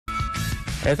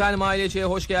Efendim AİLECE'ye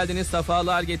hoş geldiniz,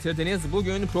 sefalar getirdiniz.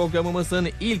 Bugün programımızın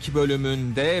ilk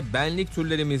bölümünde benlik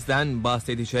türlerimizden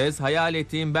bahsedeceğiz. Hayal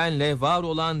ettiğim benle var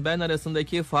olan ben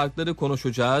arasındaki farkları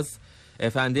konuşacağız.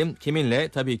 Efendim kiminle?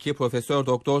 Tabii ki Profesör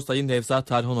Doktor Sayın Nevzat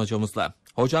Tarhan hocamızla.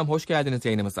 Hocam hoş geldiniz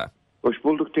yayınımıza. Hoş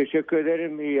bulduk, teşekkür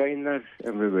ederim. İyi yayınlar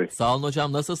Emre Bey. Sağ olun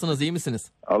hocam, nasılsınız, iyi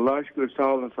misiniz? Allah'a şükür,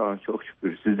 sağ olun, çok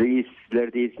şükür. Siz de iyisiniz,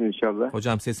 sizler de iyisiniz inşallah.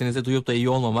 Hocam sesinizi duyup da iyi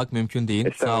olmamak mümkün değil.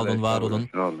 Sağ olun, var olun.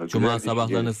 Cuma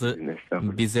sabahlarınızı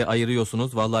bize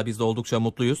ayırıyorsunuz. Vallahi biz de oldukça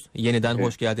mutluyuz. Yeniden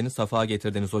hoş geldiniz, safa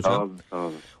getirdiniz hocam. Sağ olun, sağ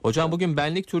olun. Hocam bugün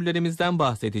benlik türlerimizden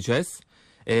bahsedeceğiz.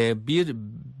 Bir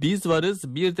biz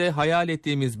varız, bir de hayal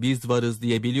ettiğimiz biz varız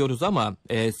diye biliyoruz ama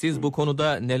siz bu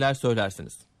konuda neler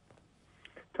söylersiniz?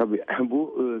 Tabii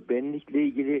bu benlikle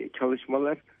ilgili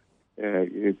çalışmalar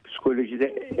psikolojide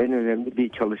en önemli bir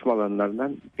çalışma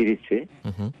alanlarından birisi.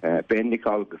 Benlik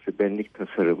algısı, benlik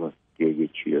tasarımı diye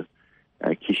geçiyor.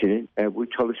 Yani kişinin bu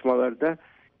çalışmalarda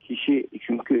kişi,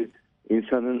 çünkü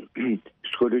insanın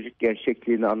psikolojik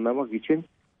gerçekliğini anlamak için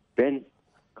ben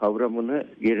kavramını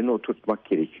yerine oturtmak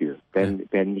gerekiyor.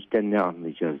 Benlikten ne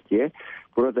anlayacağız diye.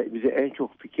 Burada bize en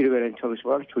çok fikir veren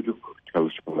çalışmalar çocuk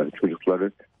çalışmaları.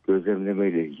 Çocukların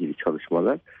gözlemlemeyle ilgili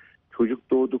çalışmalar.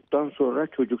 Çocuk doğduktan sonra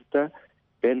çocukta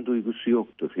ben duygusu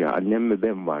yoktur. Yani annem ve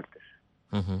ben vardır.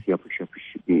 Yapış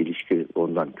yapış bir ilişki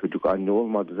ondan. Çocuk anne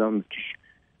olmadığı zaman müthiş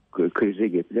krize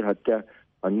gelebilir. Hatta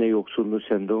anne yoksunluğu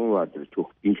sendromu vardır.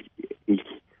 Çok ilk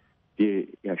bir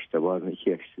yaşta, bazen 2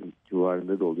 yaş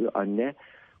civarında da oluyor. Anne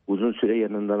uzun süre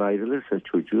yanından ayrılırsa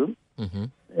çocuğun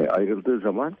ayrıldığı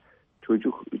zaman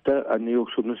çocukta anne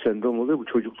yoksunluğu sendromu oluyor. Bu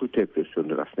çocukluk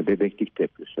depresyondur aslında. Bebeklik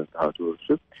depresyonu daha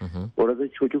doğrusu. Orada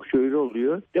çocuk şöyle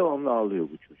oluyor. Devamlı ağlıyor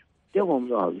bu çocuk.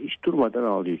 Devamlı ağlıyor. Hiç durmadan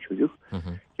ağlıyor çocuk.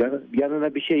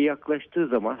 Yanına bir şey yaklaştığı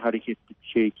zaman, hareketli bir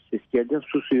şey, ses geldiğinde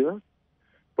susuyor.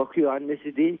 Bakıyor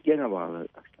annesi değil, gene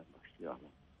başlıyor.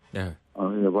 Evet.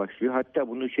 Ağlamaya başlıyor. Hatta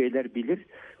bunu şeyler bilir.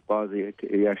 Bazı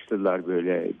yaşlılar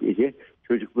böyle bilir.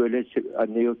 Çocuk böyle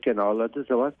anne yokken ağladığı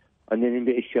zaman annenin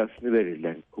bir eşyasını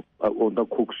verirler. Ondan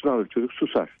kokusunu alır. Çocuk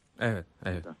susar. Evet,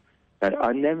 evet. Yani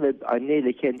annem ve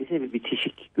anneyle kendisi bir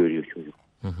bitişik görüyor çocuk.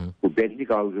 Bu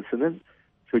benlik algısının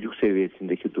çocuk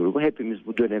seviyesindeki durumu. Hepimiz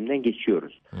bu dönemden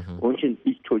geçiyoruz. Onun için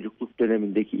ilk çocukluk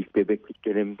dönemindeki, ilk bebeklik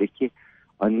dönemindeki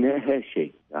anne her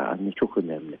şey. Yani anne çok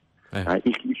önemli. Evet. Yani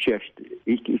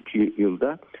ilk 3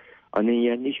 yılda annenin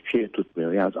yerini hiçbir şey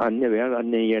tutmuyor. Yani anne veya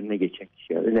annenin yerine geçen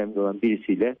kişi. Yani önemli olan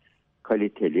birisiyle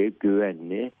kaliteli,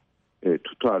 güvenli,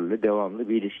 tutarlı, devamlı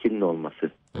bir ilişkinin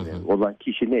olması. Yani olan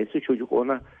kişi neyse çocuk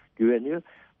ona güveniyor.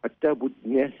 Hatta bu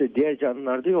neyse diğer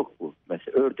canlılarda yok bu.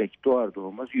 Mesela ördek doğar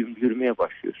doğmaz yürümeye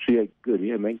başlıyor. Suya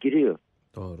görüyor, hemen giriyor.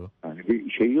 Doğru. Yani bir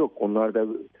şey yok. Onlarda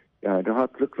yani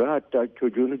rahatlıkla, hatta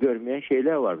çocuğunu görmeyen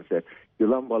şeyler var. Mesela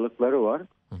yılan balıkları var.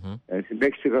 Yani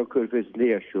Meksika körfezinde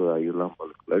yaşıyorlar yılan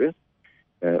balıkları.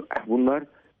 Bunlar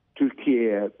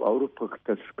Türkiye'ye, Avrupa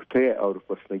kıtaya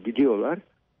Avrupa'sına gidiyorlar.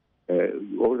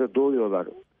 Orada doğuyorlar.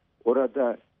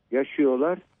 Orada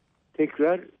yaşıyorlar.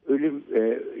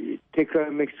 Tekrar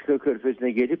Meksika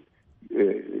körfezine gelip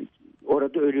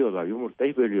orada ölüyorlar.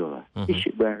 Yumurtlayıp ölüyorlar.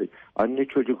 Anne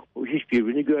çocuk hiç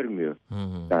birbirini görmüyor.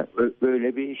 Yani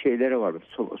böyle bir şeyleri var.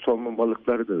 Somon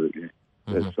balıkları da öyle.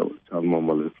 Somon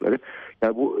balıkları.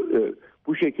 Yani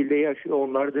bu şekilde yaşıyor.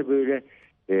 Onlarda böyle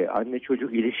anne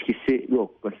çocuk ilişkisi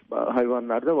yok.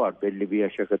 Hayvanlarda var belli bir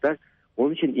yaşa kadar.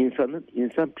 Onun için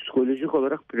insan psikolojik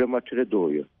olarak prematüre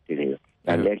doğuyor deniyor.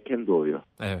 Yani erken doğuyor.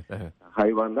 Evet, evet.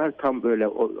 Hayvanlar tam böyle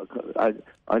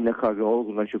anne karnı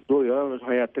olgunlaşıp doğuyor,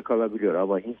 hayatta kalabiliyor.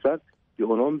 Ama insan bir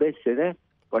 10-15 sene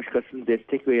başkasının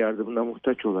destek ve yardımına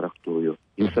muhtaç olarak doğuyor.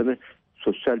 İnsanı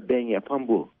sosyal ben yapan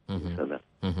bu insana.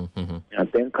 Yani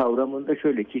ben kavramında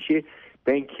şöyle, kişi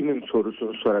ben kimim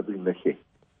sorusunu sorabilmesi.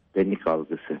 Benlik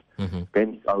algısı.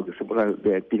 Benlik algısı buna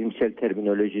bilimsel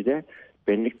terminolojide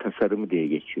benlik tasarımı diye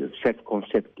geçiyor. Self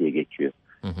concept diye geçiyor.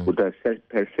 Burada self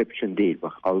perception değil,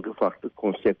 bak algı farklı,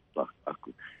 konsept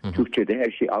farklı. Türkçe'de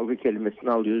her şey algı kelimesini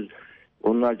alıyoruz.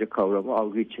 Onlarca kavramı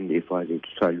algı içinde ifade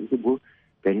ediyor. Bu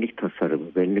benlik tasarımı,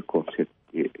 benlik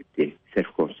konsepti,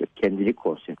 self concept, kendilik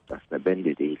konsepti aslında, ben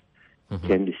de değil.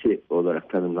 Kendisi olarak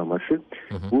tanımlaması.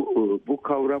 Bu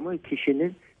kavramı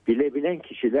kişinin, bilebilen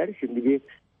kişiler, şimdi bir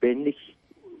benlik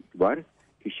var.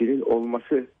 Kişinin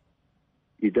olması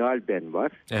ideal ben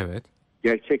var. Evet.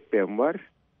 Gerçek ben var.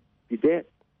 Bir de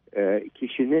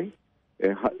kişinin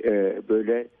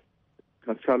böyle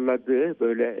tasarladığı,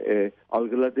 böyle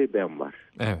algıladığı ben var.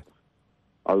 Evet.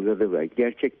 Algıladığı ben,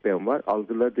 gerçek ben var,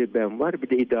 algıladığı ben var, bir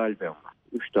de ideal ben var.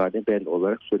 3 tane ben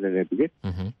olarak söylenebilir.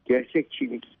 Gerçek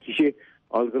kişi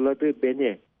algıladığı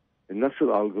beni nasıl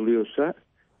algılıyorsa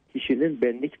kişinin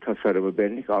benlik tasarımı,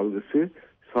 benlik algısı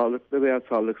sağlıklı veya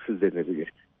sağlıksız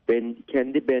denebilir.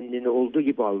 Kendi benliğini olduğu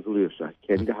gibi algılıyorsa,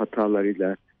 kendi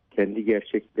hatalarıyla, kendi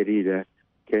gerçekleriyle,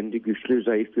 kendi güçlü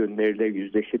zayıf yönleriyle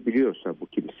yüzleşebiliyorsa bu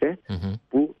kimse,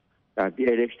 bu yani bir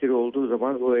eleştiri olduğu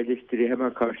zaman o eleştiriye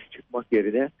hemen karşı çıkmak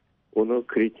yerine onu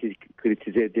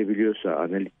kritize edebiliyorsa,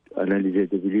 analiz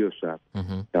edebiliyorsa,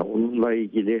 yani onunla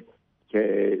ilgili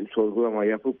sorgulama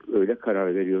yapıp öyle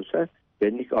karar veriyorsa,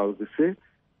 benlik algısı,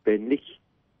 benlik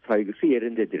saygısı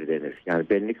yerindedir denir. Yani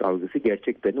benlik algısı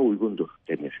gerçek bene uygundur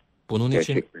denir. Bunun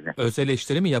gerçek için bene. öz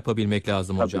eleştiri mi yapabilmek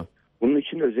lazım hocam? Bunun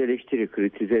için öz eleştiri,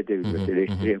 kritize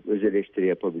edebilmesi, öz eleştiri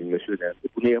yapabilmesi önemli.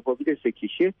 Bunu yapabilirse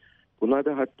kişi, buna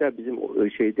da hatta bizim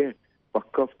şeyde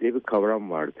vakkaf diye bir kavram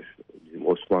vardır. Bizim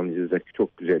Osmanlıca'daki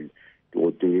çok güzel,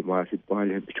 o marifet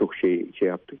mahalle birçok şey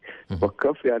yaptık.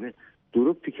 Vakkaf yani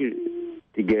durup fikir,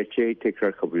 gerçeği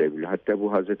tekrar kabul edebilir. Hatta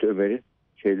bu Hazreti Ömer'in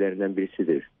şeylerinden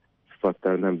birisidir.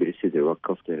 Sıfatlarından birisidir.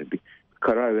 Vakkaf denen bir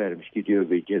karar vermiş, gidiyor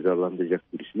ve cezalandıracak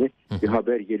birisini. Bir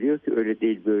haber geliyor ki öyle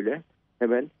değil böyle.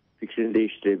 Hemen fikrini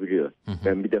değiştirebiliyor.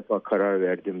 Ben bir defa karar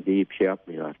verdim deyip şey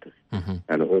yapmıyor artık.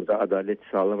 Yani orada adalet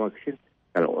sağlamak için,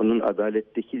 yani onun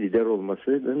adaletteki lider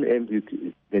olmasının en büyük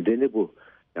nedeni bu.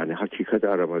 Yani hakikat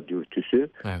arama dürtüsü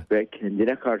ve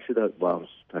kendine karşı da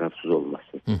bağımsız, tarafsız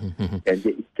olması. Kendi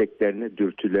isteklerine,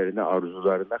 dürtülerine,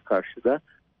 arzularına karşı da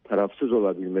tarafsız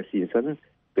olabilmesi insanın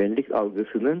benlik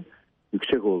algısının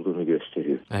yüksek olduğunu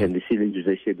gösteriyor. Kendisiyle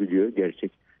yüzleşebiliyor.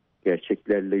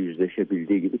 Gerçeklerle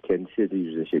yüzleşebildiği gibi kendisiyle de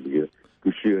yüzleşebiliyor.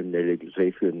 Güçlü yönleriyle,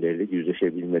 zayıf yönleriyle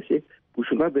yüzleşebilmesi. Bu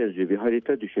şuna benziyor. Bir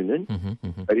harita düşünün.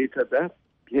 Haritada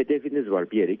bir hedefiniz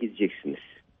var. Bir yere gideceksiniz.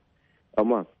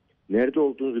 Ama nerede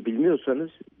olduğunuzu bilmiyorsanız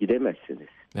gidemezsiniz.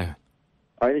 Evet.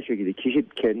 Aynı şekilde kişi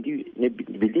kendini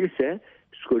bilirse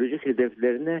psikolojik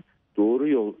hedeflerine doğru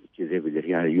yol çizebilir.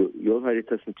 Yani yol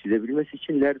haritasını çizebilmesi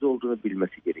için nerede olduğunu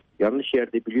bilmesi gerekir. Yanlış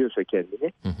yerde biliyorsa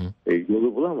kendini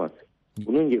yolu bulamaz.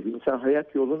 Bunun gibi insan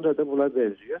hayat yolunda da buna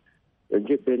benziyor.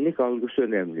 Önce benlik algısı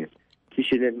önemli.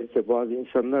 Kişinin mesela bazı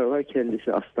insanlar var,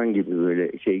 kendisi aslan gibi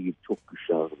böyle şey gibi çok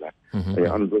güçlü algılar.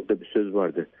 Anadolu'da bir söz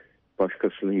vardı.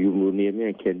 Başkasının yumruğunu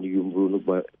yemeyen kendi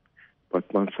yumruğunu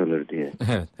batman sanır diye.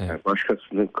 Yani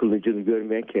başkasının kılıcını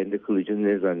görmeyen kendi kılıcını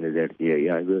ne zanneder diye.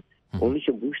 Yani böyle, onun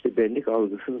için bu işte benlik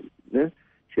algısını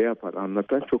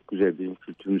anlatan çok güzel bizim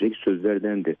kültürümüzdeki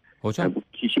sözlerdendi. Hocam, yani bu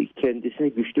kişi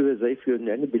kendisini güçlü ve zayıf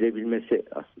yönlerini bilebilmesi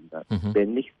aslında.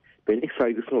 Benlik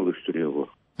saygısını oluşturuyor bu.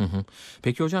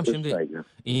 Peki hocam, şimdi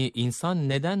insan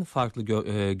neden farklı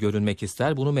görünmek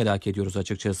ister? Bunu merak ediyoruz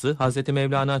açıkçası. Hazreti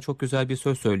Mevlana çok güzel bir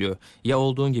söz söylüyor. Ya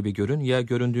olduğun gibi görün ya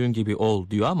göründüğün gibi ol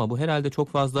diyor, ama bu herhalde çok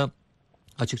fazla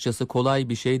açıkçası kolay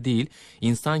bir şey değil.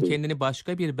 İnsan kendini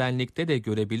başka bir benlikte de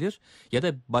görebilir ya da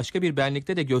başka bir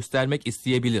benlikte de göstermek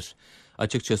isteyebilir.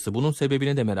 Açıkçası bunun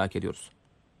sebebini de merak ediyoruz.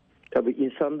 Tabii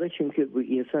insanda, çünkü bu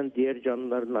insan diğer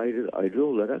canlıların ayrı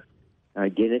olarak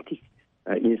yani genetik,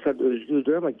 yani insan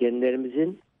özgürdür ama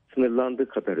genlerimizin sınırlandığı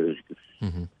kadar özgürüz.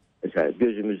 Mesela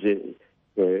gözümüzü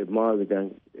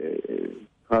maviden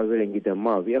kahverengiden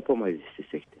mavi yapamayız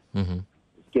istesek de.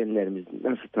 Genlerimiz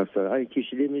nasıl tasarlanır? Aynı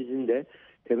kişiliğimizin de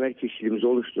temel kişiliğimizi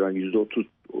oluşturan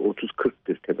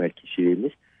 %30-40'tır temel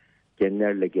kişiliğimiz.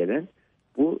 Genlerle gelen.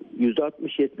 Bu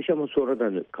 %60-70 ama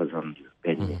sonradan kazanılıyor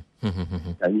benliği.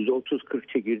 Yani %30-40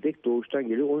 çekirdek doğuştan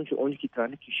geliyor. Onun için 12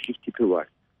 tane kişilik tipi var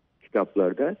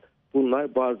kitaplarda.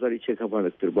 Bunlar bazıları içe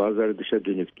kapanıktır, bazıları dışa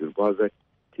dönüktür, bazıları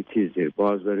titizdir,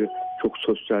 bazıları çok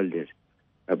sosyaldir.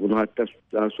 Yani bunu hatta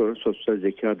daha sonra sosyal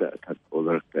zeka da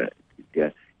olarak da,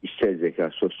 yani içsel zeka,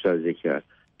 sosyal zeka,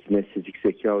 kinestezik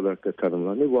zeka olarak da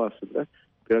tanımlanıyor. Bu aslında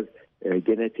biraz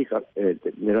genetik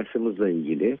mirasımızla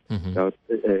ilgili,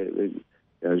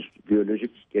 yani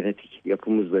biyolojik genetik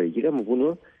yapımızla ilgili, ama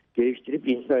bunu geliştirip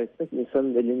inşa etmek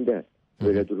insanın elinde.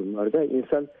 Böyle durumlarda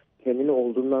insan kendini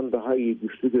olduğundan daha iyi,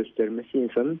 güçlü göstermesi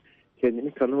insanın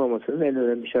kendini tanımamasının en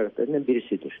önemli şartlarından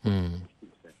birisidir.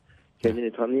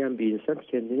 Kendini tanıyan bir insan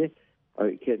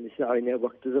kendisi aynaya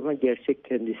baktığı zaman gerçek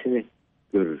kendisini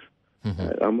görür.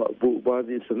 Ama bu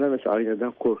bazı insanlar mesela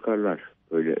aynadan korkarlar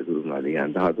böyle durumlarda.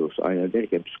 Yani daha doğrusu ayna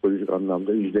derken psikolojik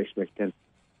anlamda yüzleşmekten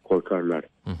korkarlar.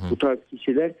 Bu tarz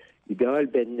kişiler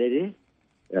ideal benleri,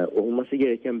 yani olması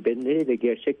gereken benleriyle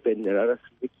gerçek benler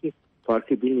arasındaki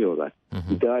farkı bilmiyorlar.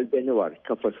 İdeal beni var.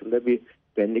 Kafasında bir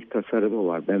benlik tasarımı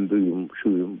var. Ben böyleyim,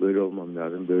 şuyum, böyle olmam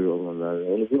lazım, böyle olmam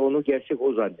lazım. Onu gerçek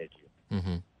o zannediyor.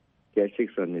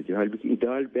 Gerçek zannediyor. Halbuki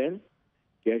ideal ben,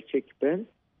 gerçek ben,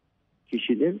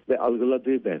 kişinin ve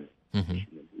algıladığı ben.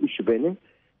 Üçü benim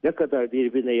ne kadar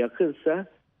birbirine yakınsa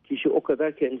kişi o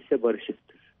kadar kendisiyle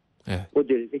barışıktır. O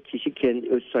derece kişi kendi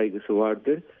öz saygısı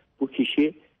vardır. Bu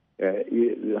kişi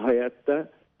hayatta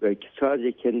belki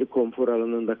sadece kendi konfor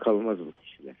alanında kalmaz bu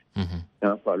kişiler. Ne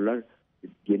yaparlar?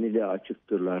 Yeniliğe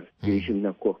açıktırlar,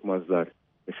 değişimden korkmazlar.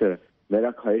 Mesela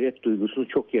merak, hayret duygusunu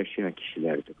çok yaşayan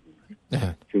kişilerdir bunlar.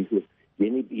 Evet. Çünkü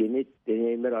yeni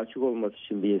deneyimlere açık olması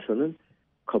için bir insanın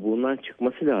kabuğundan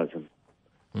çıkması lazım.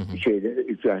 Bir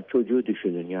şeyleri, yani çocuğu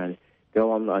düşünün, yani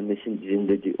devamlı annesinin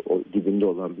dibinde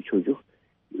olan bir çocuk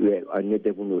ve anne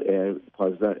de bunu eğer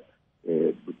fazla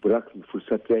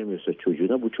fırsat vermiyorsa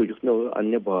çocuğuna, bu çocuk ne olur?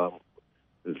 Anne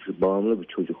bağımlı bir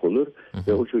çocuk olur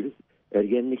ve o çocuk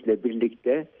ergenlikle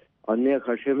birlikte anneye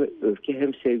karşı hem öfke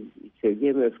hem sevgi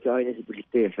hem öfke aynısı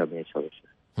birlikte yaşamaya çalışır.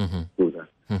 Burada.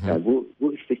 Yani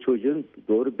bu işte çocuğun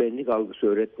doğru benlik algısı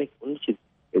öğretmek, bunun için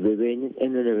ebeveynin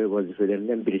en önemli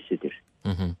vazifelerinden birisidir.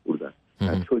 Burada.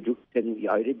 Yani çocuk, sen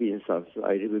ayrı bir insansın,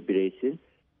 ayrı bir bireysin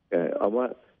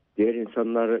ama diğer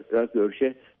insanlara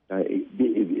göre yani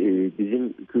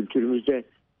bizim kültürümüzde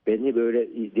beni böyle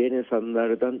diğer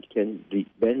insanlardan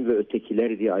ben ve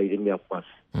ötekiler diye ayrım yapmaz.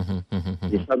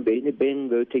 İnsan beyni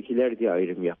ben ve ötekiler diye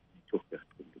ayrım yapmıyor. Çok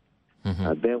yakındır.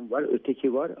 Yani ben var,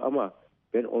 öteki var ama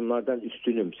ben onlardan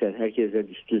üstünüm. Sen herkesten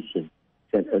üstünsün.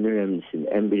 Sen en önemlisin.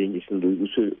 En birincisin.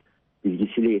 Duygusu,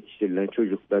 bilgisiyle yetiştirilen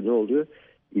çocuklar ne oluyor?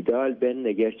 İdeal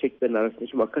benle gerçek ben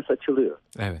arasındaki makas açılıyor.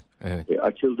 Evet, evet.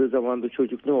 Açıldığı zaman da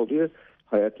çocuk ne oluyor?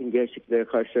 Hayatın gerçekliğe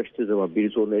karşılaştığı zaman,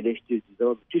 birisi onu eleştirdiği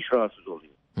zaman müthiş rahatsız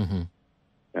oluyor.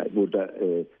 Yani burada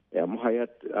yani hayat,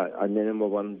 annenin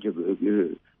babanın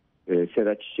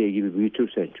Serhat çiçeği gibi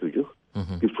büyütürsen çocuk,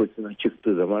 bir fırtına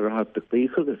çıktığı zaman rahatlıkla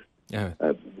yıkılır. Evet.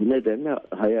 Yani bu nedenle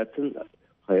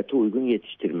hayata uygun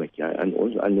yetiştirmek, yani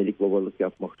annelik babalık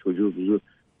yapmak, çocuğumuzu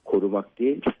korumak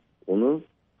değil, onu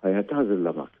hayata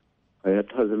hazırlamak.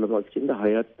 Hayata hazırlamak için de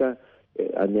hayatta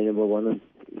annenin babanın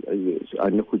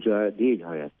anne kucağı değil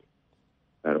hayat.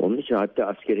 Yani onun için hatta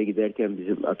askere giderken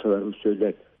bizim atalarımız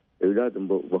söyler, evladım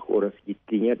bak orası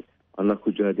gittiğin yer ana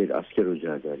kucağı değil, asker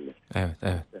ocağı derler. Evet,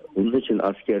 evet. Onun için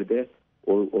askerde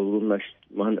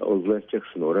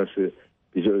olgunlaşacaksın, orası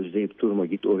bizi özleyip durma,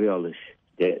 git oraya alış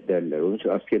derler. Onun için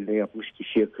askerliğini yapmış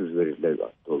kişiye kız verirler.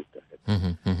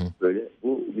 Böyle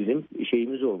bu bizim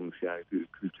şeyimiz olmuş, yani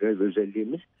kültürel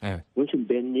özelliğimiz. Evet. Bunun için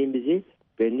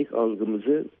benlik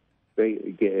algımızı ve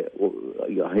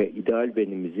ideal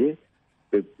benimizi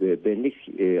ve benlik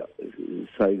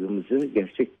saygımızı,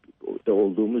 gerçekte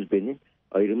olduğumuz benin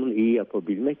ayrımını iyi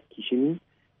yapabilmek, kişinin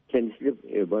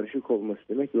kendisiyle barışık olması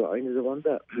demek ve aynı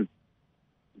zamanda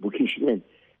bu kişinin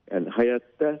yani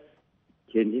hayatta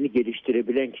kendini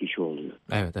geliştirebilen kişi oluyor.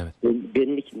 Evet, evet.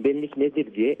 Benlik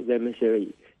nedir diye ve mesela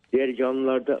diğer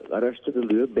canlılarda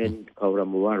araştırılıyor, ben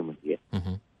kavramı var mı diye.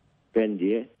 Ben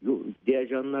diye. Diğer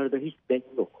canlılarda hiç ben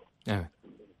yok. Evet.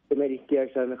 Temel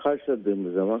ihtiyaçlarını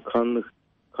karşıladığımız zaman,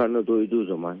 karnı doyduğu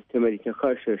zaman, temel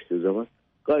ihtiyaçlarına karşılaştığı zaman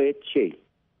gayet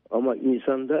ama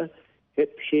insanda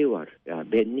hep var.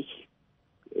 Yani benlik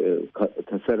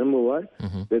tasarımı var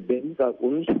ve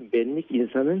onun için benlik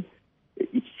insanın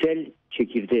içsel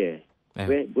çekirdeği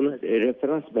ve buna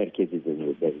referans merkezi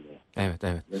deniyor benliğe. Evet,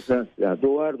 evet. Referans, yani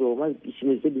doğar doğmaz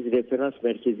içimizde biz referans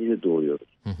merkeziyle doğuyoruz.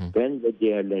 Ben ve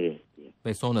diğerleri diye.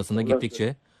 Ve sonrasında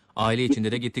gittikçe aile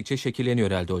içinde de gittikçe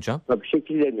şekilleniyor herhalde hocam. Tabii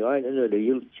şekilleniyor, aynen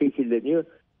öyle. Şekilleniyor.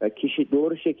 Yani kişi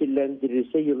doğru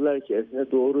şekillendirirse yıllar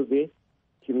içerisinde doğru bir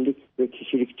kimlik ve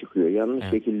kişilik çıkıyor. Yanlış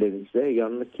şekillenirse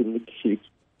yanlış kimlik, kişilik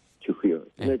çıkıyor.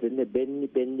 Bu nedenle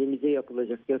benliğimize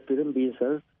yapılacak yatırım bir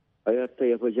insanın hayatta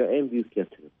yapacağı en büyük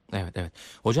yatırım. Evet, evet.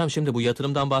 Hocam şimdi bu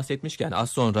yatırımdan bahsetmişken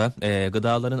az sonra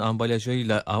gıdaların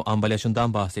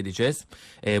ambalajından bahsedeceğiz.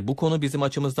 Bu konu bizim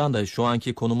açımızdan da şu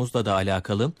anki konumuzla da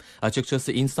alakalı.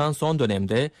 Açıkçası insan son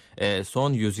dönemde,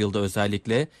 son yüzyılda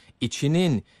özellikle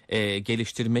içinin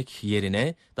geliştirmek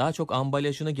yerine daha çok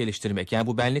ambalajını geliştirmek. Yani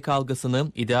bu benlik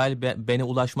algısını ideal bene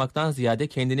ulaşmaktan ziyade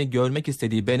kendini görmek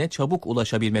istediği bene çabuk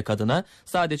ulaşabilmek adına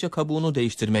sadece kabuğunu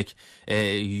değiştirmek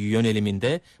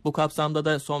yöneliminde. Bu kapsamda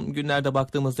da son günlerde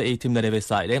baktığımızda eğitimlere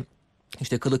vesaire,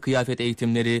 İşte kılık kıyafet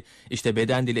eğitimleri, işte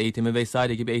beden dili eğitimi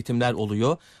vesaire gibi eğitimler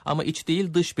oluyor. Ama iç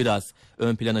değil dış biraz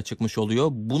ön plana çıkmış oluyor.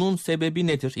 Bunun sebebi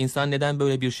nedir? İnsan neden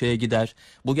böyle bir şeye gider?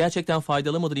 Bu gerçekten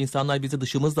faydalı mıdır? İnsanlar bizi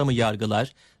dışımızla mı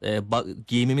yargılar?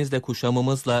 Giyimimizle,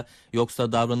 kuşamımızla,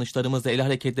 yoksa davranışlarımızla, el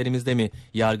hareketlerimizle mi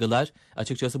yargılar?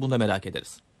 Açıkçası bunu da merak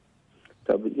ederiz.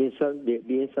 Tabii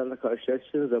bir insanla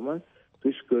karşılaştığı zaman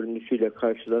dış görünüşüyle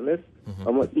karşılanır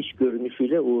ama iç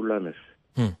görünüşüyle uğurlanır.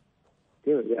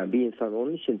 Değil mi? Yani bir insan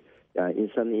onun için, yani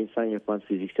insanı insan yapan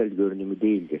fiziksel görünümü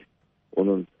değildir.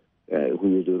 Onun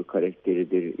huyudur,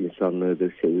 karakteridir,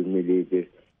 insanlığıdır, sevimliliğidir.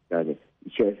 Yani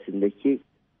içerisindeki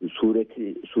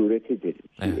suretidir.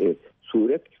 Evet.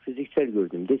 Suret fiziksel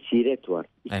görünümde, siret var,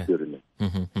 iç görünüm.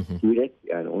 Siret,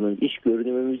 yani onun iç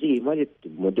görünümümüzü ihmal etti.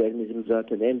 Modernizm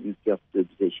zaten en büyük yaptığı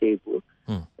bize şey bu.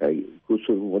 Yani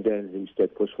kusur modernizm, işte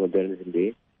postmodernizm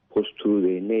değil, post-truth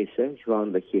değil, neyse şu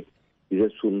andaki bize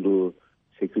sunduğu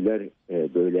seküler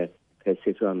böyle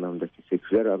felsefi anlamdaki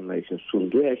seküler anlayışın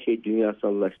sunduğu her şeyi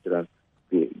dünyasallaştıran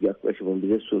bir yaklaşımın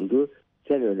bize sunduğu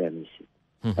sen önemlisin.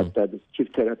 Hatta biz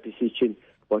çift terapisi için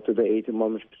Batı'da eğitim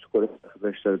almış psikolog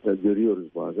arkadaşlar da görüyoruz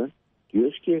bazen.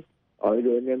 Diyoruz ki aile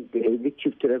önemli, evlilik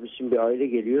çift terapisi için bir aile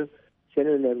geliyor. Sen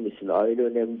önemlisin, aile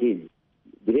önemli değil.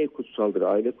 Birey kutsaldır,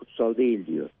 aile kutsal değil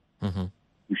diyor.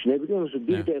 Düşünebiliyor musun?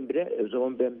 Birdenbire o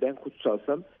zaman ben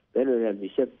kutsalsam, ben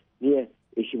önemliysem niye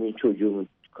eşimin çocuğumun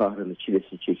kahrını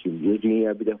çilesini çekeyim diyor.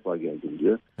 Dünya bir defa geldim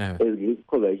diyor. Evet. Evliliği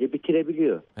kolayca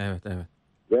bitirebiliyor. Evet.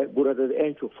 Ve burada da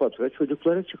en çok fatura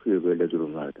çocuklara çıkıyor böyle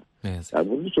durumlarda. Yani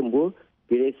bunun için bu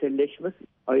bireyselleşmek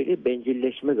ayrı,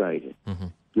 bencilleşmek ayrı.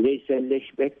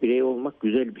 Bireyselleşmek, birey olmak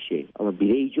güzel bir şey. Ama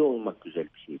bireyci olmak güzel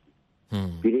bir şey değil.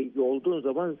 Bireyci olduğun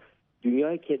zaman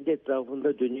dünya kendi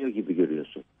etrafında dönüyor gibi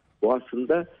görüyorsun. Bu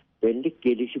aslında benlik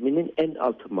gelişiminin en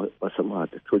alt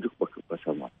basamağıdır. Çocuk bakım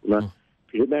basamağı. Buna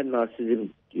primer narsizm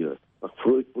diyor. Bak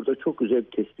Freud burada çok güzel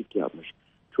bir tespit yapmış.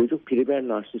 Çocuk primer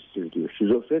narsisttir diyor.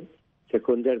 Şizofren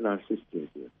sekonder narsisttir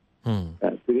diyor.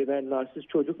 Yani primer narsist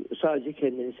çocuk sadece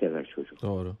kendini sever çocuk.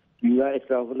 Doğru. Dünya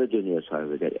etrafında dönüyor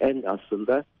sahibidir. En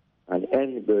aslında yani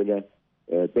en böyle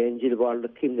bencil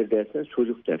varlık kimdir derseniz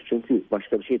çocuk der. Çünkü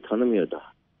başka bir şey tanımıyor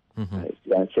daha.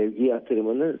 Yani sevgi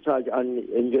yatırımını sadece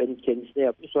önce kendisine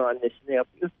yapıyor, sonra annesine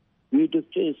yapıyor.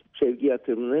 Büyüdükçe sevgi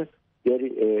yatırımını diğer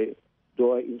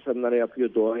doğa insanlara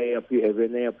yapıyor, doğaya yapıyor,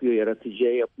 evrene yapıyor,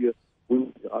 yaratıcıya yapıyor. Bu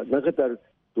ne kadar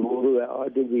doğru ve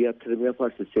adil bir yatırım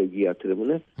yaparsa sevgi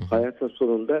yatırımını hayatın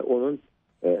sonunda onun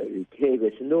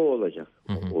heybesinde o olacak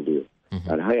oluyor.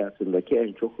 Yani hayatındaki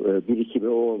en çok birikimi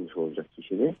o olmuş olacak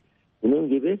kişinin. Bunun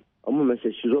gibi ama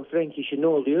mesela şizofren kişi ne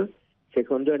oluyor?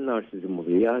 Sekonder narsizm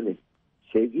oluyor. Yani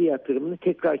sevgi yatırımını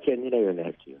tekrar kendine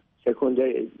yöneltiyor.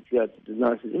 Sekonder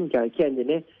narsizm yani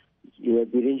kendine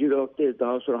birinci noktada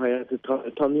daha sonra hayatı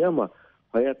tanıyor ama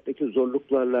hayattaki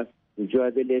zorluklarla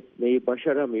mücadele etmeyi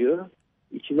başaramıyor.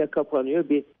 İçine kapanıyor.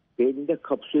 Bir beyninde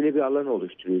kapsüle bir alan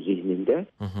oluşturuyor zihninde.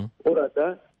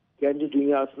 Orada kendi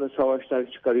dünyasında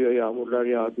savaşlar çıkarıyor, yağmurlar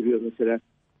yağdırıyor. Mesela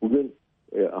bugün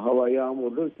hava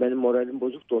yağmurlu, benim moralim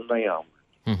bozuk da ondan yağmur.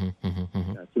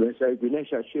 Yani mesela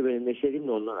güneş açıyor, benim neşeliyim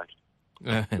de ondan açtım.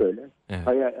 Böyle.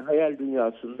 Hayal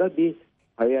dünyasında bir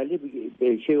hayali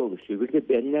bir şey oluşuyor. Bir de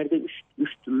benlerde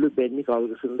üç türlü benlik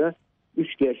algısında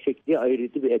üç gerçekliği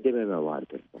ayırıcı bir edememe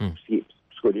vardır.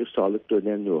 Psikolojik sağlıkta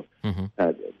önemli o.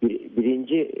 Yani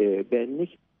birinci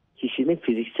benlik kişinin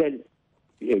fiziksel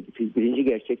birinci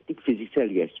gerçeklik fiziksel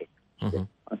gerçek. İşte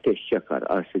ateş yakar,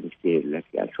 arsenik zehirler.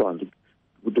 Yani şu anda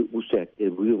bu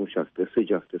serttir, bu yumuşaktır,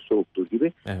 sıcaktır, soğuktur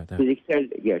gibi fiziksel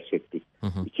gerçeklik.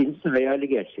 İkincisi hayali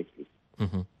gerçeklik.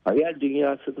 Hayal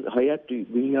dünyası, hayat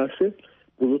dünyası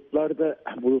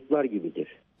bulutlar gibidir.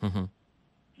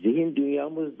 Zihin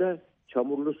dünyamızda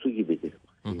çamurlu su gibidir.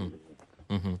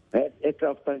 Her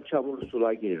etraftan çamurlu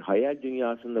sular gelir. Hayal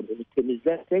dünyasında bunu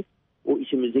temizlersek o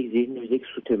içimizdeki, zihnimizdeki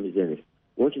su temizlenir.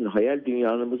 Onun için hayal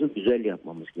dünyamızı güzel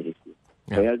yapmamız gerekiyor.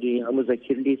 Hayal dünyamızda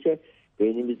kirliyse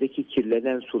beynimizdeki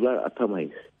kirlenen sular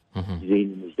atamayız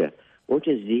zihnimizde. Onun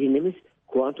için zihnimiz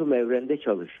kuantum evrende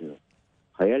çalışıyor.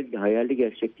 Hayali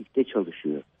gerçeklikte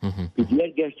çalışıyor. Bir diğer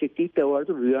gerçeklik de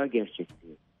vardır, rüya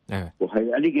gerçekliği. Bu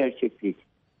hayali gerçeklik,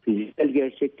 fiziksel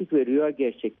gerçeklik ve rüya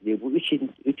gerçekliği. Bu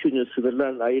üçünün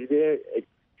sınırlarını ayırt eden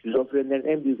şizofrenlerin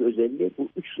en büyük özelliği bu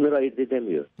üç sınır ayırt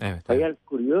edemiyor. Hayal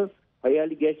kuruyor,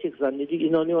 hayali gerçek zannediyor,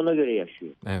 inanıyor, ona göre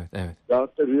yaşıyor.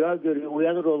 Yahut da rüya görüyor,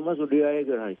 uyanır olmaz o rüyaya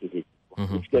göre hareket ediyor.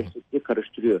 Üç gerçekliği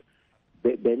karıştırıyor.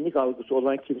 Benlik algısı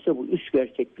olan kimse bu üç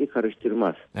gerçekliği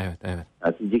karıştırmaz.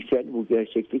 Yani fiziksel bu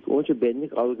gerçeklik. Onun için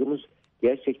benlik algımız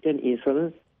gerçekten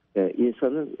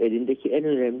insanın elindeki en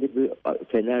önemli bir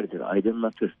fenerdir,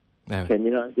 aydınlatır.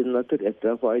 Kendini aydınlatır,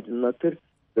 etrafı aydınlatır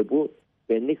ve bu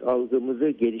benlik algımızı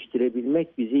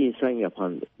geliştirebilmek bizi insan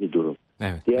yapan bir durum.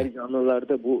 Diğer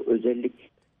canlılarda bu özellik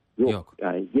yok.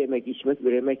 Yani yemek, içmek,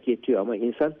 üremek yetiyor ama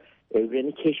insan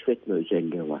evreni keşfetme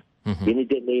özelliği var. Yeni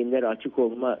deneyimlere açık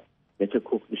olma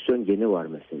metakognisyon geni var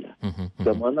mesela.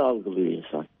 Zamanı algılıyor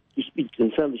insan. Hiçbir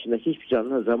insan dışında hiçbir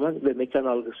canlı zaman ve mekan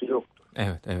algısı yoktur.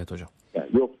 Evet hocam. Yani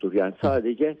yoktur. Yani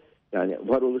sadece yani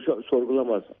varoluşu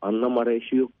sorgulamaz. Anlam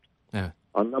arayışı yok.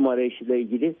 Anlam arayışıyla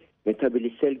ilgili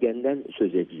metabilistsel genden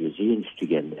söz ediliyor. Zihin üstü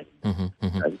genden.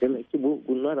 Yani demek ki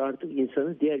bunlar artık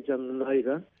insanı diğer canlılara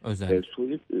ayıran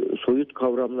soyut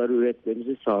kavramları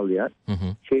üretmemizi sağlayan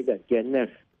genler.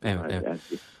 Evet.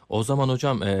 O zaman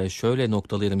hocam şöyle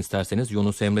noktalayalım isterseniz.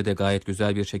 Yunus Emre de gayet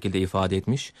güzel bir şekilde ifade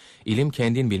etmiş. İlim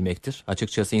kendin bilmektir.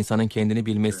 Açıkçası insanın kendini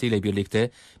bilmesiyle birlikte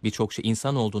birçok şey,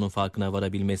 insan olduğunun farkına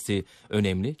varabilmesi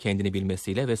önemli. Kendini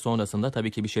bilmesiyle ve sonrasında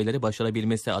tabii ki bir şeyleri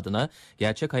başarabilmesi adına,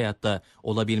 gerçek hayatta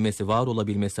olabilmesi, var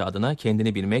olabilmesi adına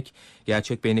kendini bilmek,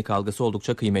 gerçek benlik algısı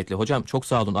oldukça kıymetli. Hocam çok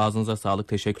sağ olun. Ağzınıza sağlık.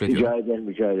 Teşekkür ediyorum.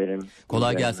 Rica ederim.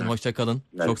 Kolay gelsin. Hoşça kalın.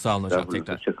 Çok sağ olun hocam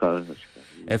tekrar. Hoşça kalın.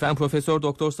 Efendim Profesör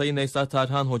Doktor Sayın Nevzat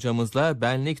Tarhan hocamızla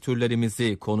benlik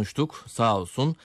türlerimizi konuştuk. Sağ olsun.